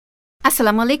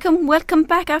Assalamu alaikum. Welcome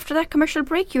back after that commercial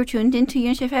break. You're tuned into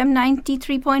Unity FM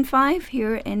 93.5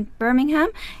 here in Birmingham.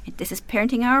 This is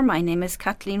Parenting Hour. My name is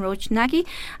Kathleen Roach Nagy,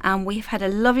 and we've had a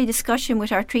lovely discussion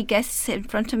with our three guests in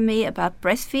front of me about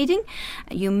breastfeeding.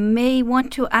 You may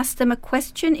want to ask them a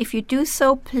question. If you do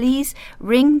so, please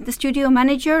ring the studio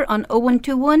manager on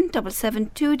 0121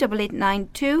 772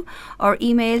 8892 or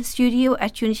email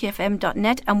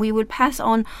studio@unityfm.net, and we will pass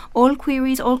on all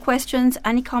queries, all questions,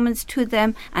 any comments to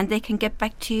them, and they can get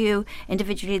back to you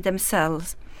individually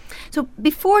themselves. So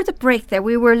before the break there,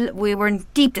 we were in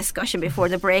deep discussion before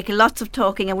the break, lots of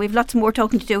talking, and we've lots more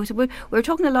talking to do. So we're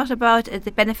talking a lot about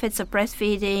the benefits of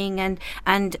breastfeeding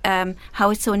and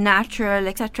how it's so natural,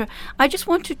 etc. I just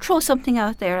want to throw something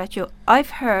out there at you.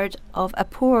 I've heard of a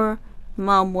poor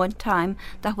mom one time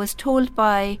that was told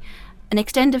by an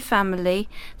extended family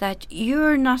that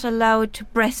you're not allowed to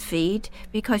breastfeed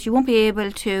because you won't be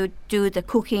able to do the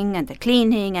cooking and the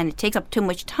cleaning, and it takes up too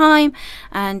much time,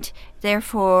 and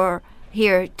therefore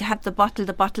here, to have the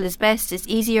bottle is best, it's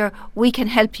easier, we can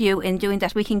help you in doing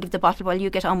that, we can give the bottle while you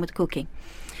get on with cooking.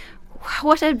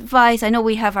 What advice, I know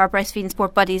we have our breastfeeding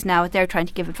sport buddies now, they're trying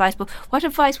to give advice, but what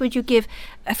advice would you give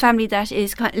a family that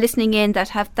is listening in that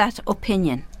have that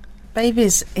opinion?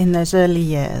 Babies in those early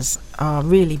years are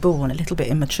really born a little bit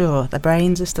immature. Their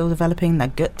brains are still developing, their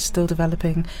gut's still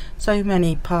developing. So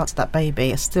many parts of that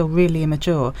baby are still really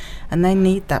immature, and they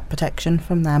need that protection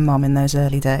from their mum in those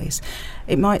early days.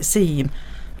 It might seem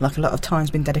like a lot of time's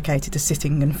been dedicated to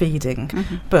sitting and feeding,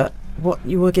 but what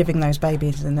you were giving those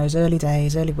babies in those early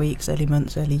days, early weeks, early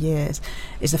months, early years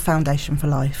is the foundation for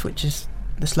life, which is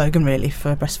the slogan really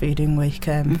for Breastfeeding Week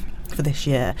for this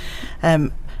year.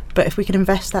 But if we can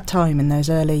invest that time in those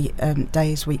early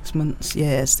days, weeks, months,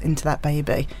 years into that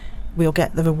baby, we'll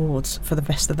get the rewards for the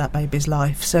rest of that baby's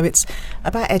life. So it's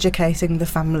about educating the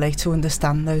family to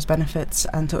understand those benefits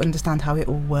and to understand how it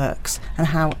all works and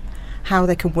how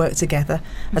they can work together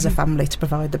as a family to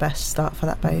provide the best start for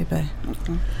that baby.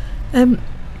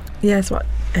 Yes, what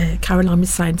Caroline was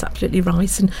saying is absolutely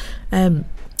right, and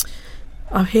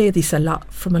I hear this a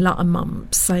lot from a lot of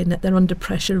mums saying that they're under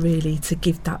pressure really to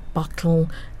give that bottle.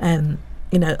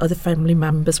 Other family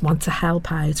members want to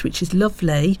help out, which is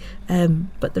lovely,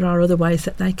 but there are other ways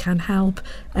that they can help.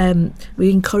 We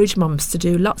encourage mums to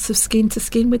do lots of skin to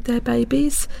skin with their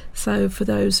babies. So for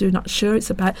those who are not sure, it's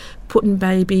about putting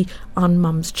baby on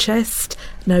mum's chest,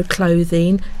 no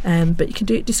clothing, but you can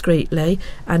do it discreetly,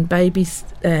 and babies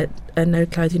no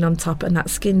clothing on top, and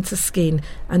that's skin to skin,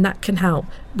 and that can help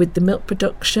with the milk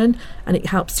production, and it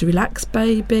helps to relax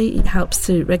baby, it helps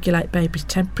to regulate baby's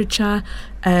temperature,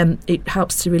 it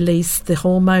helps to release the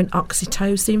hormone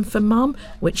oxytocin for mum,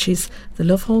 which is the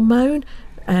love hormone,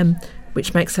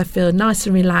 which makes her feel nice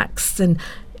and relaxed and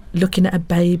looking at a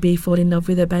baby, fall in love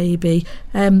with a baby.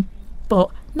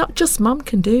 But not just mum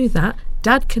can do that,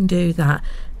 dad can do that,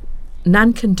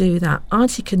 nan can do that,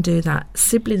 auntie can do that,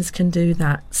 siblings can do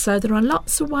that. So there are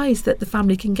lots of ways that the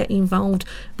family can get involved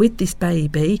with this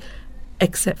baby,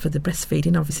 except for the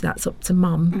breastfeeding. Obviously that's up to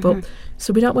mum, but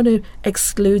so we don't want to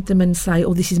exclude them and say,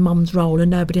 oh, this is mum's role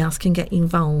and nobody else can get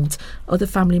involved. Other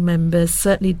family members,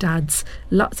 certainly dads,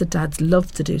 lots of dads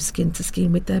love to do skin to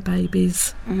skin with their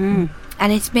babies.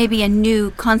 And it's maybe a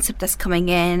new concept that's coming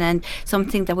in, and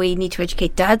something that we need to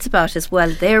educate dads about as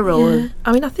well, their role. Yeah.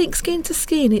 I mean, I think skin to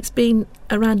skin, it's been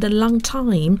around a long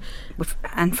time.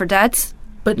 And for dads?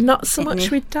 But not so much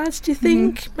with dads, do you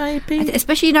think, maybe?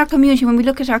 Especially in our community. When we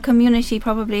look at our community,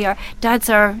 probably our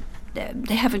dads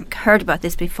they haven't heard about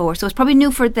this before, so it's probably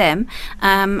new for them,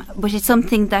 but it's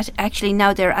something that actually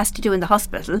now they're asked to do in the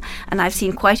hospital, and I've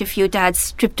seen quite a few dads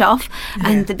stripped off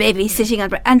and the baby sitting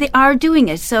on, and they are doing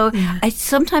it. So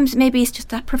sometimes maybe it's just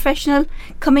that professional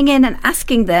coming in and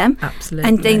asking them,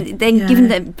 and then giving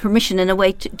them permission in a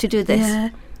way to do this.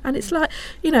 Yeah, and it's like,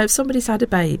 if somebody's had a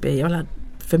baby, or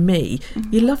for me,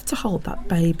 you love to hold that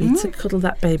baby, to cuddle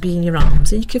that baby in your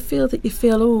arms, and you can feel that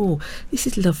oh, this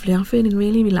is lovely, I'm feeling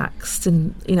really relaxed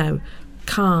and,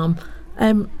 calm.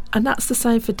 And that's the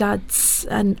same for dads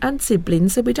and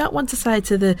siblings. So we don't want to say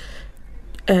to the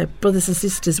brothers and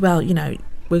sisters, well,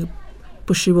 we'll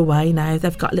push you away now,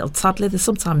 they've got a little toddler.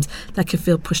 Sometimes they can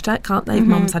feel pushed out, can't they?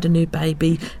 Mum's had a new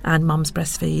baby and mum's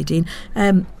breastfeeding,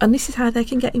 and this is how they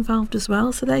can get involved as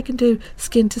well, so they can do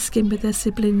skin to skin with their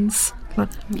siblings.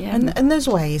 And there's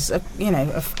ways of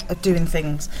doing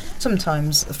things.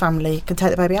 Sometimes the family can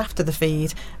take the baby after the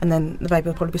feed, and then the baby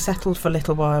will probably be settled for a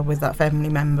little while with that family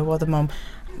member while the mum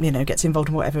gets involved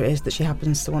in whatever it is that she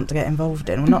happens to want to get involved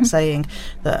in. We're not saying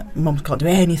that mum can't do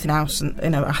anything else,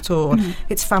 at all.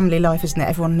 It's family life, isn't it?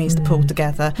 Everyone needs to pull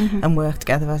together and work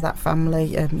together as that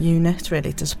family unit,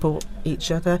 really, to support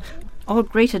each other. All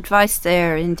great advice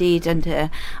there indeed, and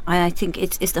I think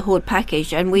it's the whole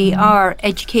package, and we are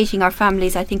educating our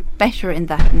families, I think, better in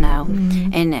that now,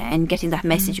 in getting that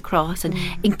message across, and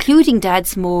including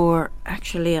dads more.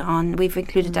 Actually, we've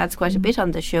included dads quite a bit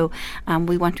on the show, and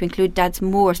we want to include dads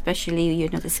more, especially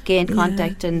the skin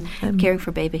contact and caring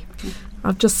for baby.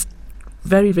 I've just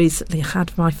very recently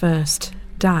had my first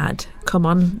dad come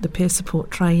on the peer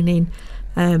support training,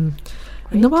 and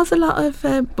there was a lot of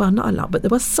not a lot, but there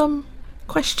was some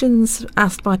questions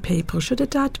asked by people. Should a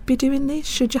dad be doing this?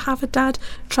 Should you have a dad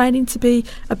training to be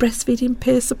a breastfeeding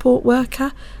peer support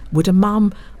worker? Would a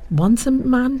mum want a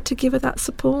man to give her that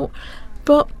support?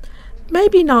 But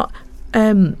maybe not,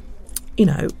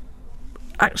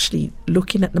 actually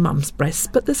looking at the mum's breasts,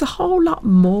 but there's a whole lot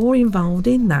more involved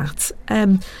in that.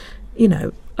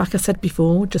 Like I said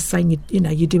before, just saying,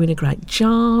 you're doing a great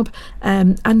job.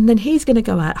 And then he's going to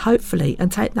go out, hopefully,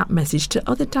 and take that message to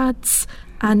other dads.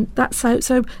 And that's how,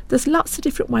 so there's lots of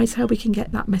different ways how we can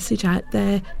get that message out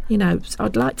there.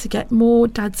 I'd like to get more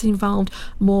dads involved,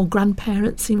 more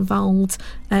grandparents involved,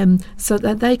 so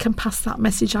that they can pass that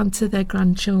message on to their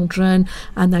grandchildren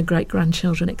and their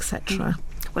great-grandchildren, etc.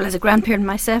 Well, as a grandparent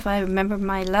myself, I remember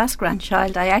my last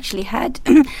grandchild. I actually had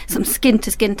some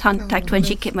skin-to-skin contact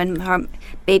when her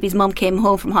baby's mum came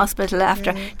home from hospital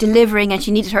after delivering, and she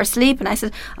needed her sleep. And I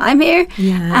said, "I'm here,"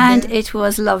 and it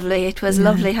was lovely. It was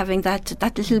lovely having that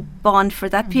little bond for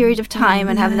that period of time,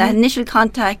 and having that initial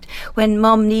contact when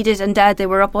mum needed and dad, they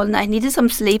were up all night, needed some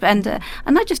sleep, and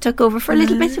I just took over for a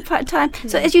little bit of time.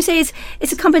 So as you say,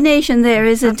 it's a combination there,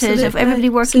 isn't it, of everybody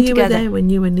working together. So you were there when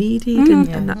you were needed,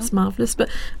 and that's marvellous. But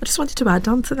I just wanted to add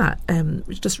on to that,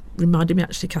 which just reminded me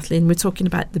actually, Kathleen, we're talking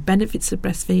about the benefits of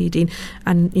breastfeeding,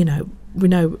 and we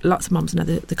know lots of mums know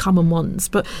the common ones,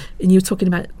 and you're talking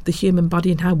about the human body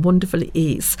and how wonderful it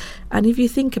is. And if you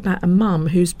think about a mum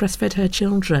who's breastfed her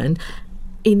children,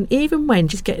 even when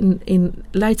she's getting in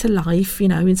later life,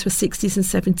 into her 60s and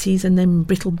 70s, and then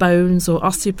brittle bones or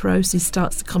osteoporosis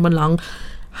starts to come along,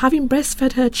 having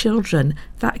breastfed her children,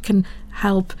 that can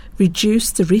help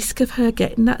reduce the risk of her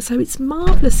getting that. So it's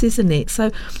marvellous, isn't it? So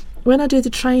when I do the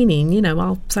training,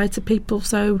 I'll say to people,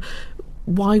 so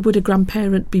why would a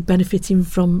grandparent be benefiting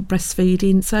from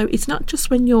breastfeeding? So it's not just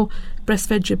when you're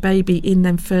breastfed your baby in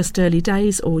them first early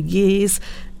days or years.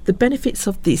 The benefits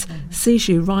of this sees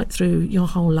you right through your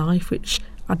whole life, which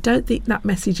I don't think that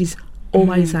message is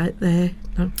always out there.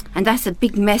 No. And that's a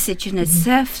big message in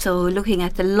itself. So looking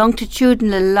at the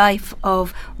longitudinal life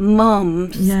of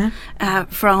mums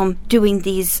from doing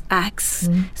these acts.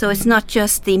 So it's not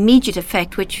just the immediate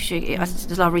effect, which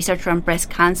there's a lot of research around breast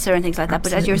cancer and things like that.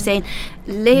 But as you're saying,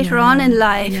 later on in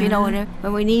life,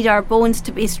 when we need our bones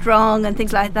to be strong and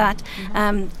things like that,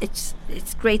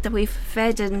 it's great that we've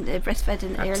fed and breastfed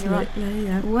in earlier on.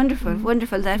 Yeah.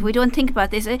 Wonderful that we don't think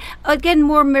about this. Again,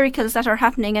 more miracles that are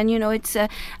happening, and it's a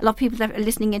lot of people that are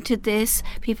listening into this,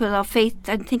 people of faith,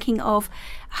 and thinking of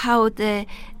how they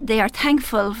are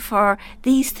thankful for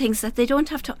these things that they don't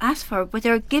have to ask for, but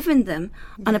they're given them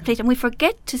on a plate, and we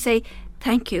forget to say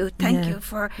thank you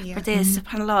for this,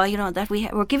 subhanAllah, that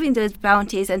we're giving those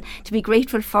bounties, and to be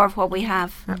grateful for what we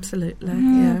have.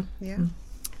 Absolutely.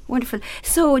 Wonderful.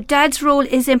 So dad's role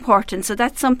is important. So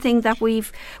that's something that we're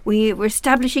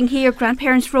establishing here.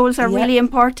 Grandparents' roles are really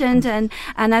important, and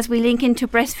as we link into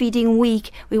Breastfeeding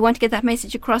Week, we want to get that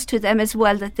message across to them as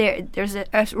well, that there's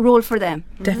a role for them.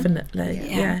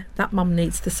 Definitely. That mum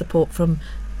needs the support from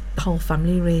the whole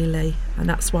family, really, and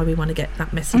that's why we want to get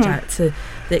that message out to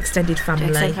the extended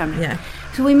family. Yeah.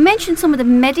 So we mentioned some of the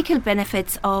medical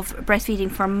benefits of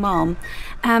breastfeeding for mum.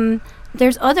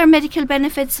 There's other medical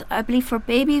benefits, I believe, for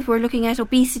babies. We're looking at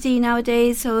obesity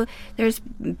nowadays, so there's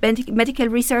medical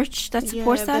research that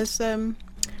supports that.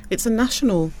 It's a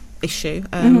national issue,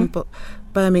 but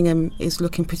Birmingham is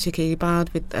looking particularly bad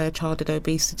with childhood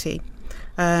obesity,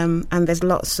 and there's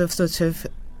lots of sort of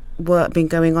work been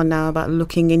going on now about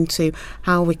looking into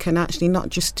how we can actually not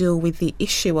just deal with the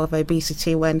issue of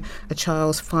obesity when a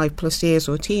child's 5+ years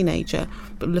or a teenager,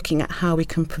 but looking at how we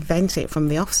can prevent it from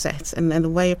the offset. And then the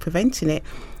way of preventing it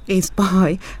is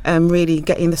by really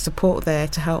getting the support there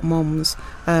to help mums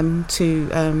to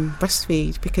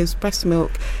breastfeed, because breast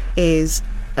milk is,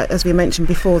 as we mentioned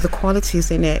before, the qualities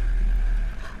in it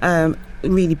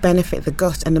really benefit the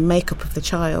gut and the makeup of the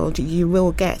child. You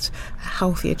will get a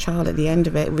healthier child at the end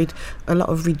of it, with a lot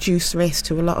of reduced risk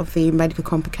to a lot of the medical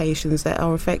complications that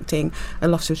are affecting a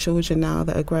lot of children now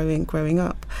that are growing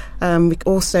up. We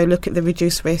also look at the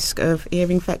reduced risk of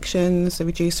ear infections, the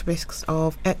reduced risks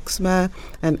of eczema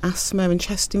and asthma and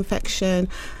chest infection.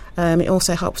 It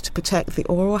also helps to protect the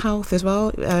oral health as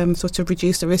well, sort of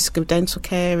reduce the risk of dental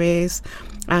caries.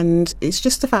 And it's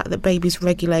just the fact that babies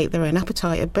regulate their own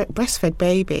appetite. A breastfed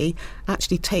baby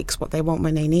actually takes what they want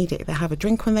when they need it. They have a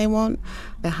drink when they want,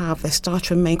 they have their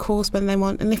starter and main course when they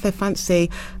want, and if they fancy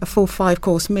a full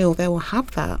 5-course meal, they will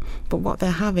have that. But what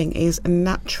they're having is a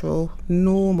natural,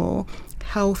 normal,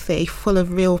 healthy, full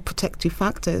of real protective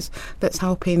factors that's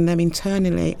helping them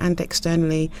internally and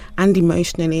externally and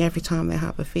emotionally every time they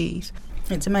have a feed.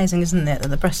 It's amazing, isn't it, that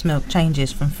the breast milk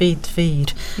changes from feed to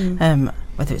feed,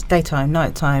 whether it's daytime,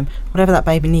 nighttime, whatever that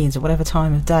baby needs at whatever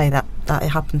time of day that it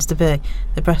happens to be.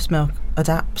 The breast milk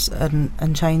adapts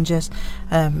and changes,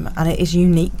 and it is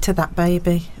unique to that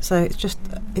baby. So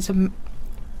it's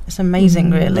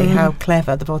amazing, really, how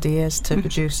clever the body is to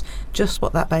produce just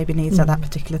what that baby needs at that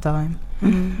particular time.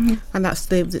 And that's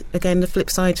again the flip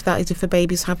side to that is if a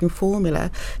baby's having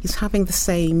formula, is having the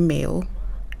same meal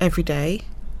every day,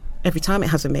 every time it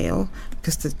has a meal,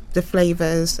 because the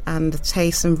flavours and the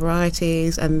tastes and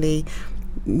varieties and the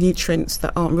nutrients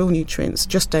that aren't real nutrients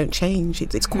just don't change.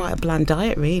 It's quite a bland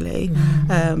diet, really,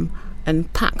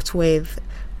 and packed with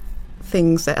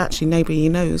things that actually nobody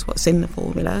knows what's in the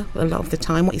formula a lot of the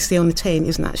time. What you see on the tin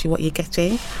isn't actually what you're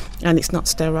getting, and it's not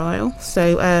sterile.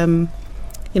 So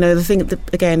the thing,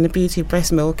 again, the beauty of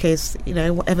breast milk is,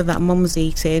 whatever that mum's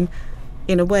eating,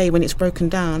 in a way, when it's broken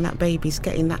down, that baby's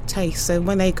getting that taste. So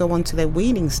when they go on to their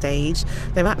weaning stage,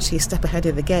 they're actually a step ahead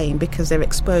of the game because they're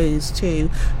exposed to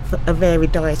a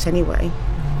varied diet anyway.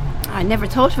 I never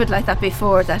thought of it like that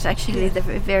before, that actually the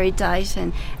varied diet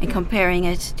and comparing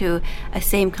it to a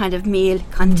same kind of meal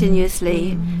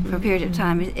continuously for a period of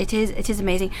time, it is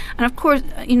amazing. And of course,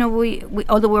 we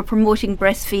although we're promoting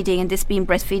breastfeeding and this being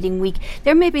breastfeeding week,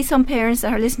 there may be some parents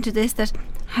that are listening to this that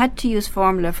had to use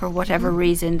formula for whatever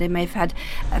reason. They may have had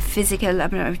a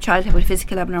child with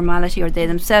physical abnormality, or they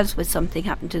themselves with something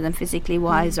happened to them physically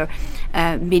wise, or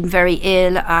been very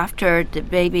ill after the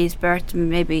baby's birth,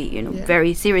 maybe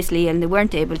very seriously, and they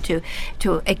weren't able to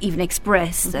even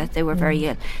express that they were very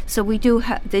ill. So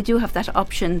they do have that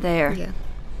option there.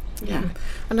 Yeah.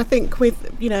 And I think with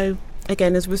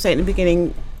again, as we were saying at the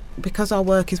beginning, because our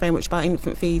work is very much about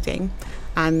infant feeding,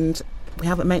 and we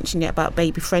haven't mentioned yet about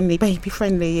Baby Friendly. Baby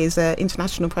Friendly is an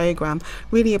international programme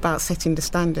really about setting the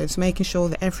standards, making sure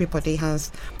that everybody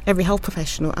has, every health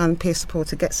professional and peer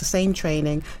supporter gets the same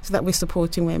training, so that we're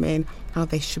supporting women how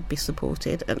they should be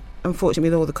supported. And unfortunately,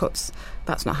 with all the cuts,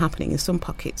 that's not happening in some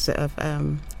pockets of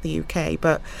the UK.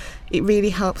 But it really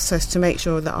helps us to make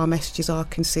sure that our messages are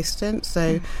consistent.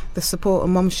 So the support a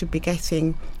mum should be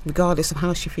getting, regardless of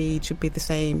how she feeds, should be the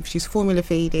same. If she's formula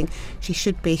feeding, she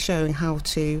should be showing how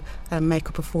to make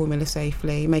up a formula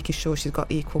safely, making sure she's got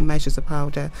equal measures of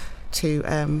powder to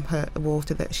her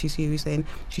water that she's using.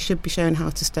 She should be showing how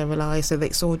to sterilise, so that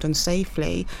it's all done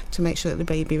safely to make sure that the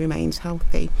baby remains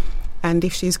healthy. And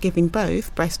if she's giving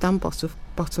both breast and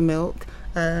bottle milk,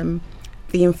 the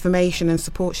information and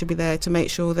support should be there to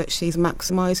make sure that she's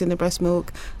maximising the breast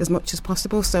milk as much as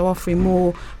possible, so offering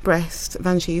more breast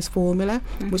than she is formula,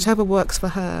 whichever works for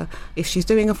her. If she's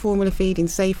doing a formula feeding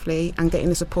safely and getting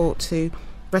the support to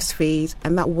breastfeed,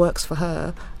 and that works for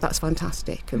her, that's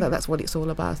fantastic. That's what it's all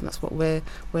about, and that's what we're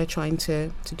trying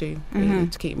to do, really,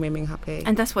 to keep women happy.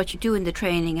 And that's what you do in the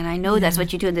training, and I know that's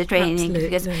what you do in the training,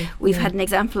 because we've had an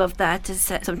example of that,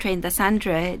 some training that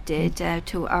Sandra did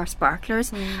to our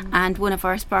sparklers, and one of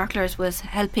our sparklers was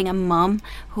helping a mum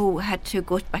who had to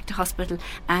go back to hospital,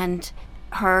 and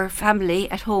her family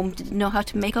at home didn't know how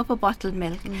to make up a bottled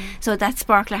milk, so that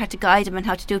sparkler had to guide them on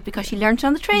how to do it, because she learnt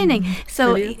on the training.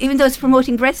 So even though it's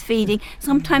promoting breastfeeding,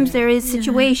 sometimes there is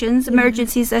situations,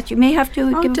 emergencies, that you may have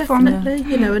to give definitely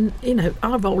formula. And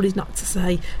our role is not to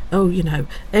say,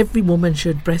 every woman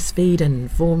should breastfeed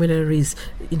and formula is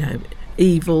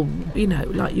evil.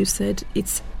 Like you said,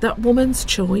 it's that woman's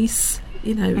choice.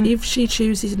 If she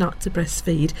chooses not to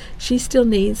breastfeed, she still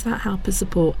needs that help and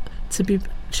support to be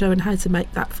shown how to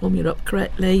make that formula up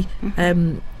correctly,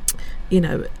 and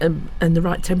the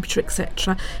right temperature,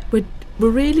 etc. We're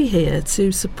really here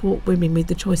to support women with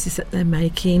the choices that they're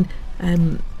making,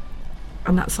 and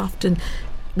that's often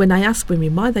when I ask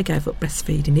women why they gave up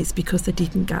breastfeeding, it's because they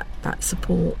didn't get that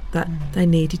support that they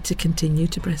needed to continue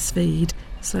to breastfeed.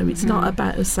 So it's not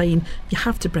about us saying you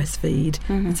have to breastfeed.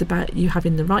 It's about you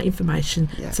having the right information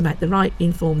to make the right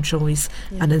informed choice,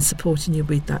 and then supporting you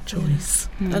with that choice.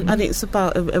 And it's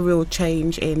about a real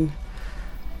change in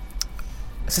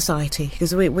society,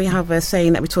 because we have a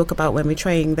saying that we talk about when we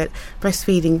train, that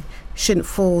breastfeeding shouldn't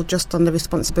fall just on the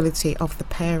responsibility of the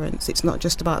parents. It's not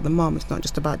just about the mum, it's not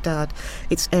just about dad,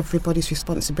 it's everybody's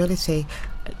responsibility,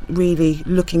 really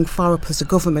looking far up as a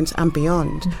government and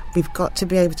beyond. We've got to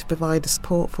be able to provide the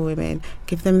support for women,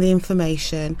 give them the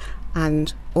information,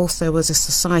 and also as a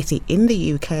society in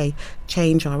the UK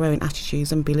change our own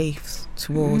attitudes and beliefs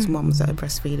towards mums that are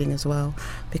breastfeeding as well,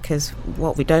 because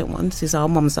what we don't want is our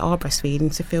mums that are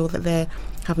breastfeeding to feel that they're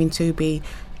having to be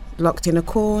locked in a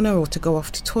corner or to go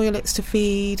off to toilets to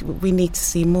feed. We need to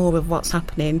see more of what's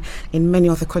happening in many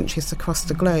other countries across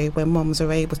the globe, where mums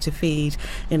are able to feed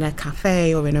in a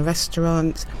cafe or in a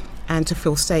restaurant and to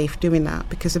feel safe doing that,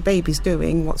 because the baby's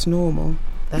doing what's normal.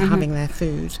 They're having their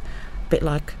food, a bit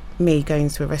like me going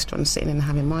to a restaurant and sitting and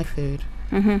having my food,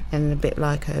 and a bit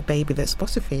like a baby that's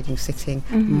bottle feeding, sitting,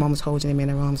 mum's holding him in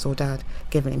her arms, or dad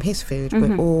giving him his food.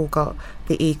 We've all got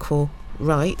the equal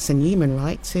rights and human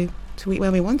right to eat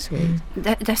where we want to eat.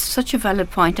 That's such a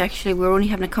valid point. Actually, we were only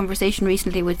having a conversation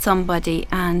recently with somebody,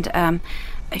 and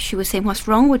she was saying, what's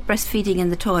wrong with breastfeeding in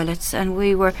the toilets? And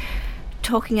we were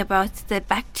talking about the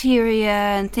bacteria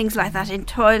and things like that in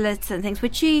toilets and things,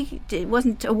 which she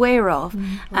wasn't aware of,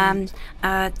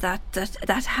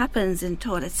 that happens in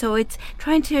toilets. So it's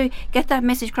trying to get that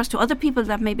message across to other people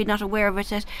that may be not aware of it,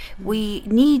 that we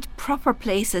need proper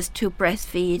places to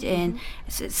breastfeed in.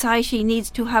 Society needs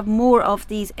to have more of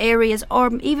these areas,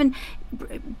 or even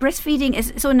breastfeeding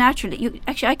is so natural.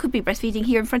 I could be breastfeeding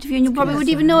here in front of you, and you probably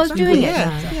wouldn't even know I was doing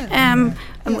it.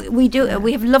 We do.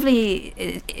 We have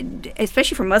lovely,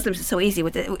 especially for Muslims, it's so easy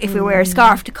with if we wear a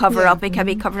scarf to cover up, it can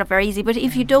be covered up very easy. But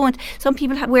if you don't, some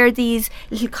people wear these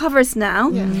little covers now,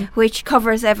 which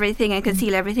covers everything and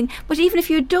conceal everything. But even if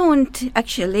you don't,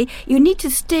 actually, you need to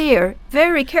stare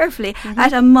very carefully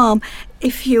at a mum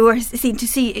if you are seen to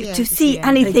see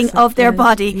anything of their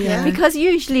body, because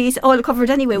usually it's all covered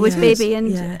anyway with baby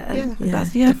and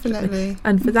definitely.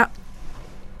 And for that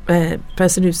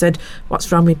person who said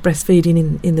what's wrong with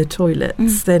breastfeeding in the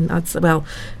toilets, then I'd say, well,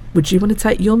 would you want to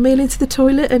take your meal into the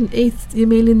toilet and eat your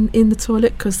meal in the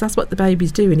toilet? Because that's what the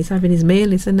baby's doing. He's having his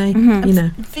meal, isn't he? You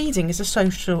know, feeding is a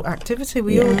social activity.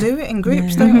 We all do it in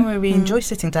groups, don't we? We enjoy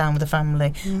sitting down with the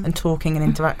family and talking and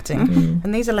interacting.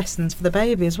 And these are lessons for the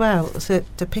baby as well, so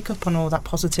to pick up on all that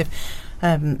positive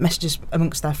messages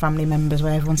amongst their family members,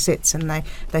 where everyone sits and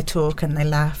they talk and they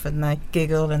laugh and they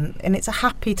giggle, and it's a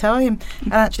happy time.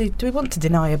 And actually, do we want to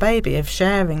deny a baby of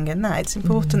sharing and that? It's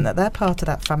important that they're part of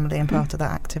that family and part of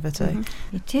that activity.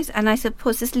 It is, and I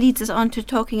suppose this leads us on to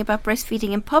talking about breastfeeding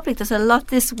in public. There's a lot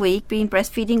this week, being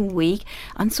Breastfeeding Week,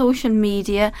 on social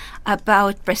media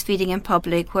about breastfeeding in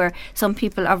public, where some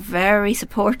people are very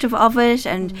supportive of it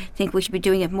and think we should be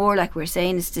doing it more, like we're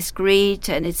saying, it's discreet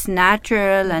and it's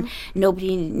natural and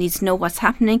nobody needs to know what's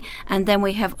happening. And then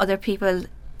we have other people,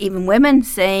 even women,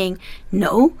 saying,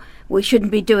 no, we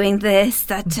shouldn't be doing this,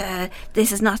 that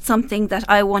this is not something that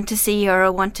I want to see or I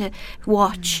want to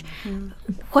watch.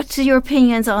 What's your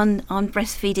opinions on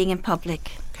breastfeeding in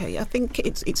public? Okay, I think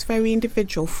it's very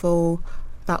individual for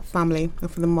that family,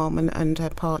 for the mum and her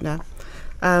partner.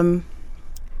 And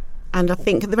I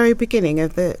think at the very beginning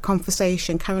of the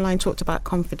conversation, Caroline talked about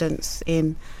confidence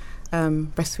in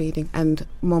breastfeeding and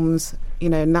mum's,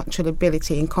 natural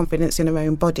ability and confidence in her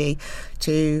own body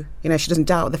to, she doesn't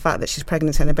doubt the fact that she's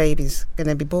pregnant and her baby's going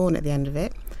to be born at the end of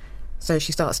it. So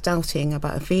she starts doubting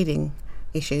about her feeding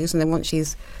issues, and then once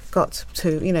she's got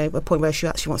to, a point where she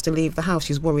actually wants to leave the house,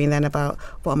 she's worrying then about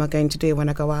what am I going to do when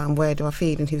I go out and where do I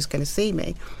feed and who's going to see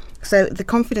me. So the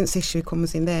confidence issue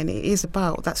comes in then. It is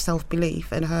about that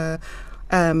self-belief and her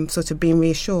sort of being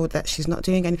reassured that she's not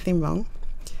doing anything wrong.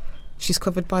 She's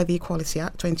covered by the Equality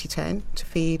Act 2010 to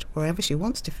feed wherever she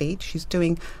wants to feed. She's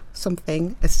doing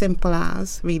something as simple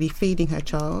as really feeding her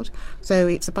child. So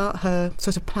it's about her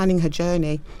sort of planning her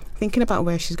journey, thinking about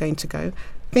where she's going to go,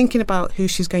 thinking about who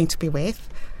she's going to be with.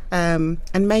 And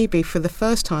maybe for the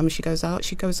first time she goes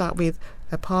out with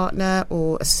a partner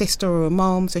or a sister or a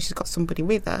mom, so she's got somebody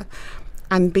with her.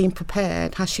 And being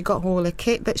prepared. Has she got all her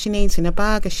kit that she needs in her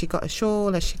bag? Has she got a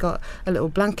shawl? Has she got a little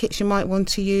blanket she might want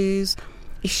to use?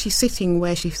 Is she sitting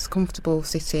where she's comfortable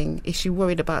sitting? Is she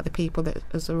worried about the people that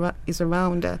is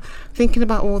around her? Thinking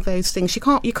about all those things. You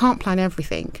can't plan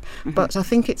everything, but I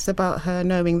think it's about her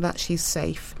knowing that she's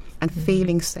safe and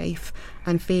feeling safe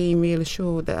and feeling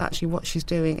reassured that actually what she's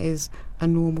doing is a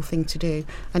normal thing to do.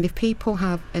 And if people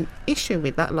have an issue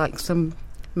with that, like some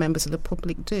members of the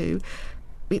public do,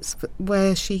 it's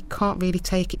where she can't really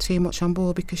take it too much on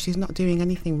board because she's not doing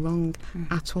anything wrong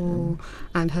at all,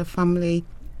 and her family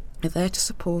We're there to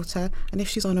support her, and if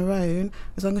she's on her own,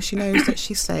 as long as she knows that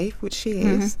she's safe, which she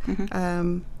is,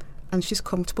 and she's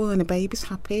comfortable and the baby's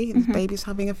happy and the baby's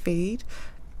having a feed,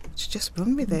 just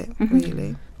run with it,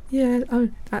 really. Yeah,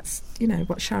 that's,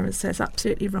 what Sharon says,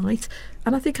 absolutely right.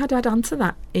 And I think I'd add on to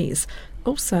that is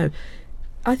also,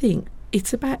 I think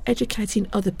it's about educating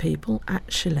other people,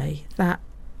 actually, that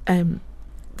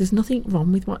there's nothing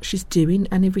wrong with what she's doing,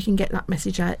 and if we can get that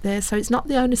message out there. So it's not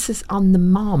the onus is on the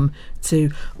mom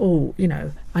to,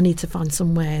 I need to find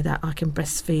somewhere that I can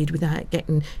breastfeed without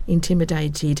getting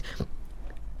intimidated.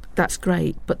 That's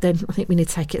great, but then I think we need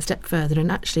to take it a step further and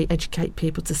actually educate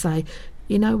people to say,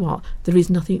 you know what, there is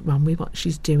nothing wrong with what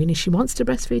she's doing. If she wants to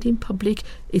breastfeed in public,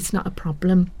 it's not a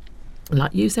problem.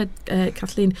 Like you said,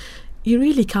 Kathleen, you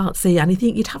really can't see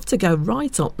anything. You'd have to go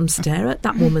right up and stare at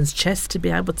that woman's chest to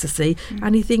be able to see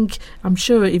anything. I'm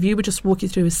sure if you were just walking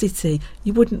through a city,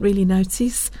 you wouldn't really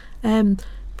notice.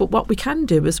 But what we can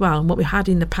do as well, and what we had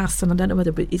in the past, and I don't know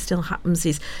whether it still happens,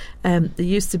 is there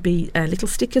used to be little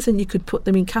stickers, and you could put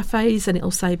them in cafes, and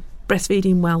it'll say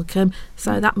breastfeeding welcome,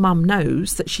 so that mum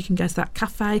knows that she can go to that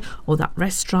cafe or that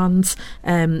restaurant,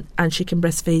 and she can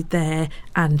breastfeed there,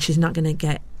 and she's not going to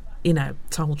get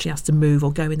told she has to move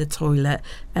or go in the toilet.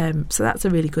 So that's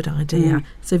a really good idea.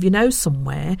 So if you know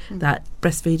somewhere that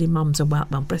breastfeeding mums are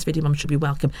breastfeeding mums should be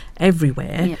welcome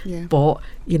everywhere, but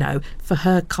for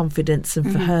her confidence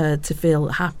and for her to feel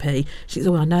happy, she's,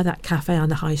 I know that cafe on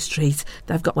the high street,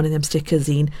 they've got one of them stickers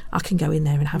in, I can go in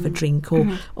there and have a drink,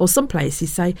 or some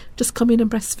places say just come in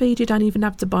and breastfeed, you don't even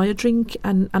have to buy a drink,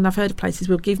 and I've heard of places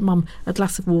will give mum a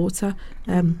glass of water.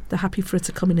 They're happy for her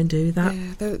to come in and do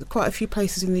that. There are quite a few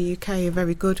places in the UK are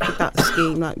very good with that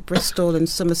scheme, like Bristol and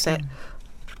Somerset.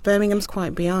 Birmingham's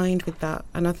quite behind with that,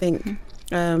 and I think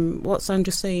what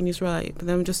Sandra's saying is right, but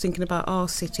then I'm just thinking about our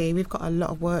city. We've got a lot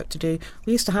of work to do.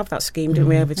 We used to have that scheme, didn't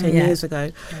we, over 10 years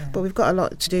ago, but we've got a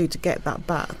lot to do to get that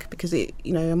back, because a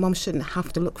mum shouldn't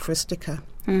have to look for a sticker.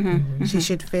 She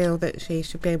should feel that she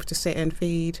should be able to sit and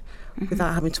feed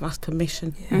without having to ask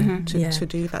permission to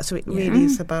do that. So it really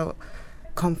is about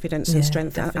confidence and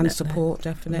strength and support,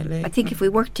 definitely. I think if we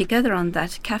work together on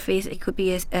that, cafes, it could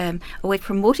be a way of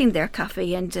promoting their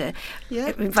cafe and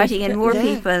inviting in more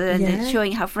people and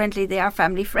showing how friendly they are,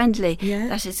 family friendly.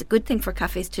 That is a good thing for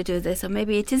cafes to do this. So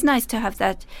maybe it is nice to have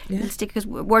that little stick, because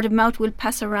word of mouth will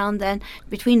pass around then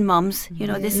between mums.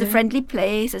 This is a friendly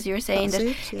place, as you're saying,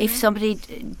 if somebody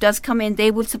does come in,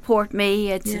 they will support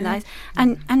me. It's nice.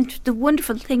 And the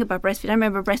wonderful thing about breastfeeding, I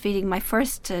remember breastfeeding my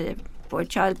first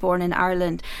child born in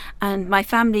Ireland, and my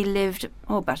family lived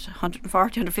about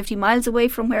 140, 150 miles away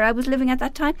from where I was living at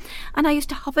that time, and I used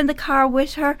to hop in the car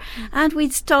with her, and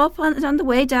we'd stop on the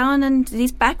way down and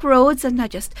these back roads, and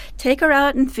I'd just take her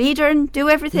out and feed her and do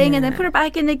everything, and then put her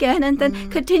back in again, and then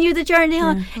continue the journey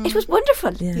on. It was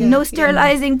wonderful. No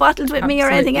sterilising bottles with me or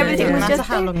anything. Everything was just there. No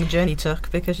matter how long the journey took,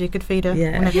 because you could feed her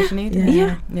whenever she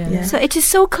needed. So it is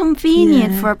so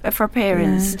convenient for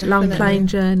parents. Long plane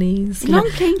journeys.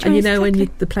 And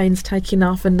when the plane's taking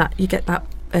off and that, you get that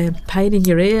pain in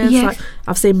your ears. Like,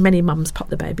 I've seen many mums pop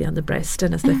the baby on the breast,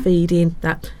 and as they're feeding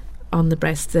that on the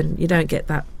breast, and you don't get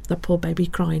that poor baby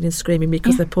crying and screaming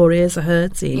because their poor ears are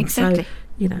hurting. Exactly. So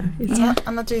it's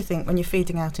and I do think when you're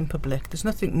feeding out in public, there's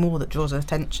nothing more that draws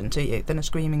attention to you than a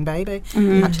screaming baby.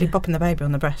 Actually, popping the baby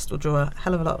on the breast will draw a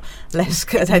hell of a lot less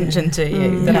attention to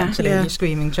you than actually your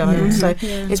screaming child. So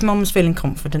it's mums feeling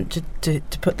confident to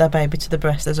put their baby to the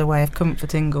breast as a way of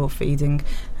comforting or feeding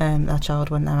their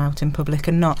child when they're out in public,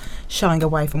 and not shying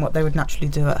away from what they would naturally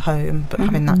do at home, but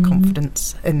having that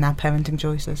confidence in their parenting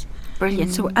choices.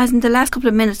 Brilliant. So as in the last couple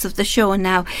of minutes of the show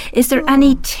now, is there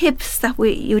any tips that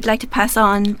you would like to pass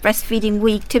on, Breastfeeding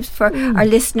Week tips for our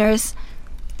listeners?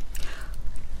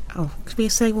 Could we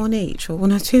say one each or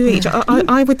one or two each?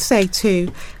 I would say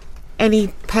to any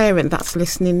parent that's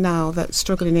listening now that's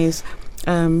struggling is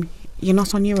you're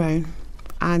not on your own,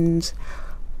 and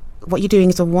what you're doing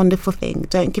is a wonderful thing.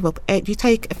 Don't give up. You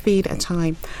take a feed at a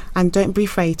time, and don't be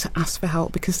afraid to ask for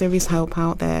help, because there is help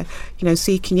out there.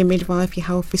 Seeking your midwife, your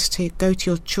health visitor, go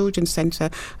to your children's centre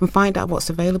and find out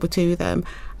what's available to them.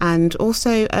 And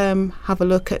also have a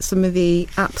look at some of the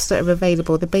apps that are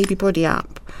available, the Baby Buddy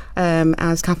app,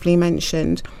 as Kathleen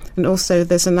mentioned. And also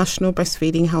there's a national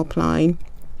breastfeeding helpline,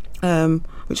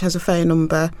 which has a phone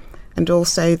number. And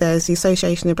also there's the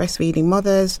Association of Breastfeeding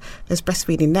Mothers, there's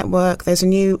Breastfeeding Network, there's a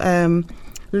new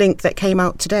link that came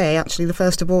out today, actually the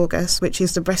 1st of August, which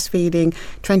is the Breastfeeding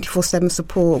 24/7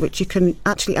 support, which you can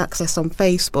actually access on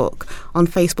Facebook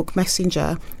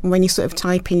Messenger. And when you sort of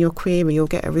type in your query, you'll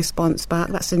get a response back.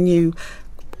 That's a new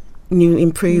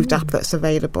improved app that's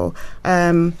available.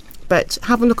 But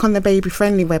have a look on the Baby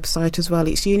Friendly website as well.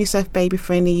 It's UNICEF Baby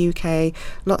Friendly UK,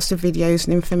 lots of videos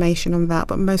and information on that.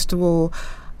 But most of all,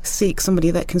 seek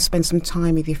somebody that can spend some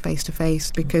time with you face to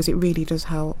face, because it really does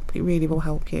help. It really will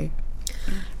help you.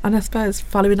 And I suppose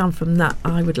following on from that,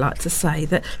 I would like to say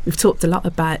that we've talked a lot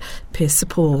about peer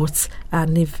support,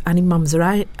 and if any mums are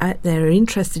out there are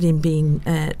interested in being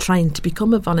trained to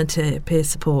become a volunteer peer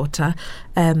supporter,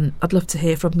 I'd love to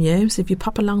hear from you. So if you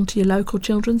pop along to your local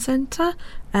children's centre,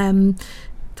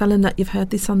 tell them that you've heard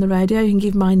this on the radio, you can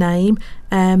give my name,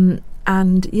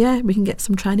 and yeah, we can get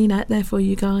some training out there for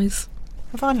you guys.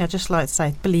 And finally, I'd just like to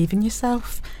say, believe in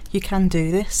yourself. You can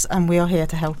do this, and we are here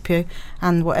to help you.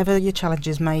 And whatever your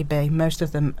challenges may be, most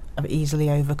of them are easily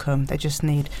overcome. They just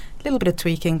need a little bit of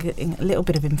tweaking, a little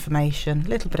bit of information, a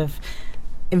little bit of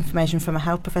information from a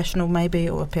health professional maybe,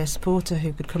 or a peer supporter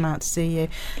who could come out to see you.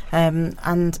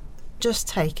 And just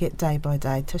take it day by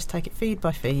day, just take it feed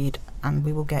by feed, and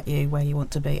we will get you where you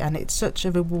want to be. And it's such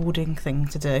a rewarding thing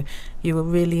to do. You will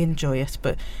really enjoy it.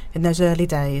 But in those early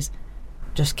days,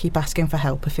 just keep asking for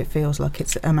help if it feels like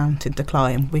it's a mountain to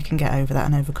climb. We can get over that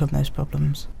and overcome those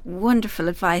problems. Wonderful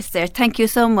advice there. Thank you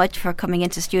so much for coming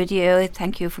into studio.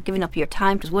 Thank you for giving up your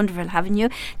time. It was wonderful having you.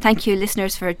 Thank you,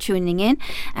 listeners, for tuning in.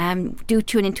 Do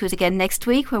tune into us again next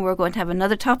week when we're going to have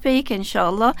another topic,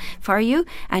 inshallah, for you.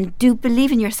 And do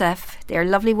believe in yourself. They're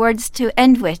lovely words to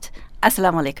end with.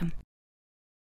 Assalamu alaikum.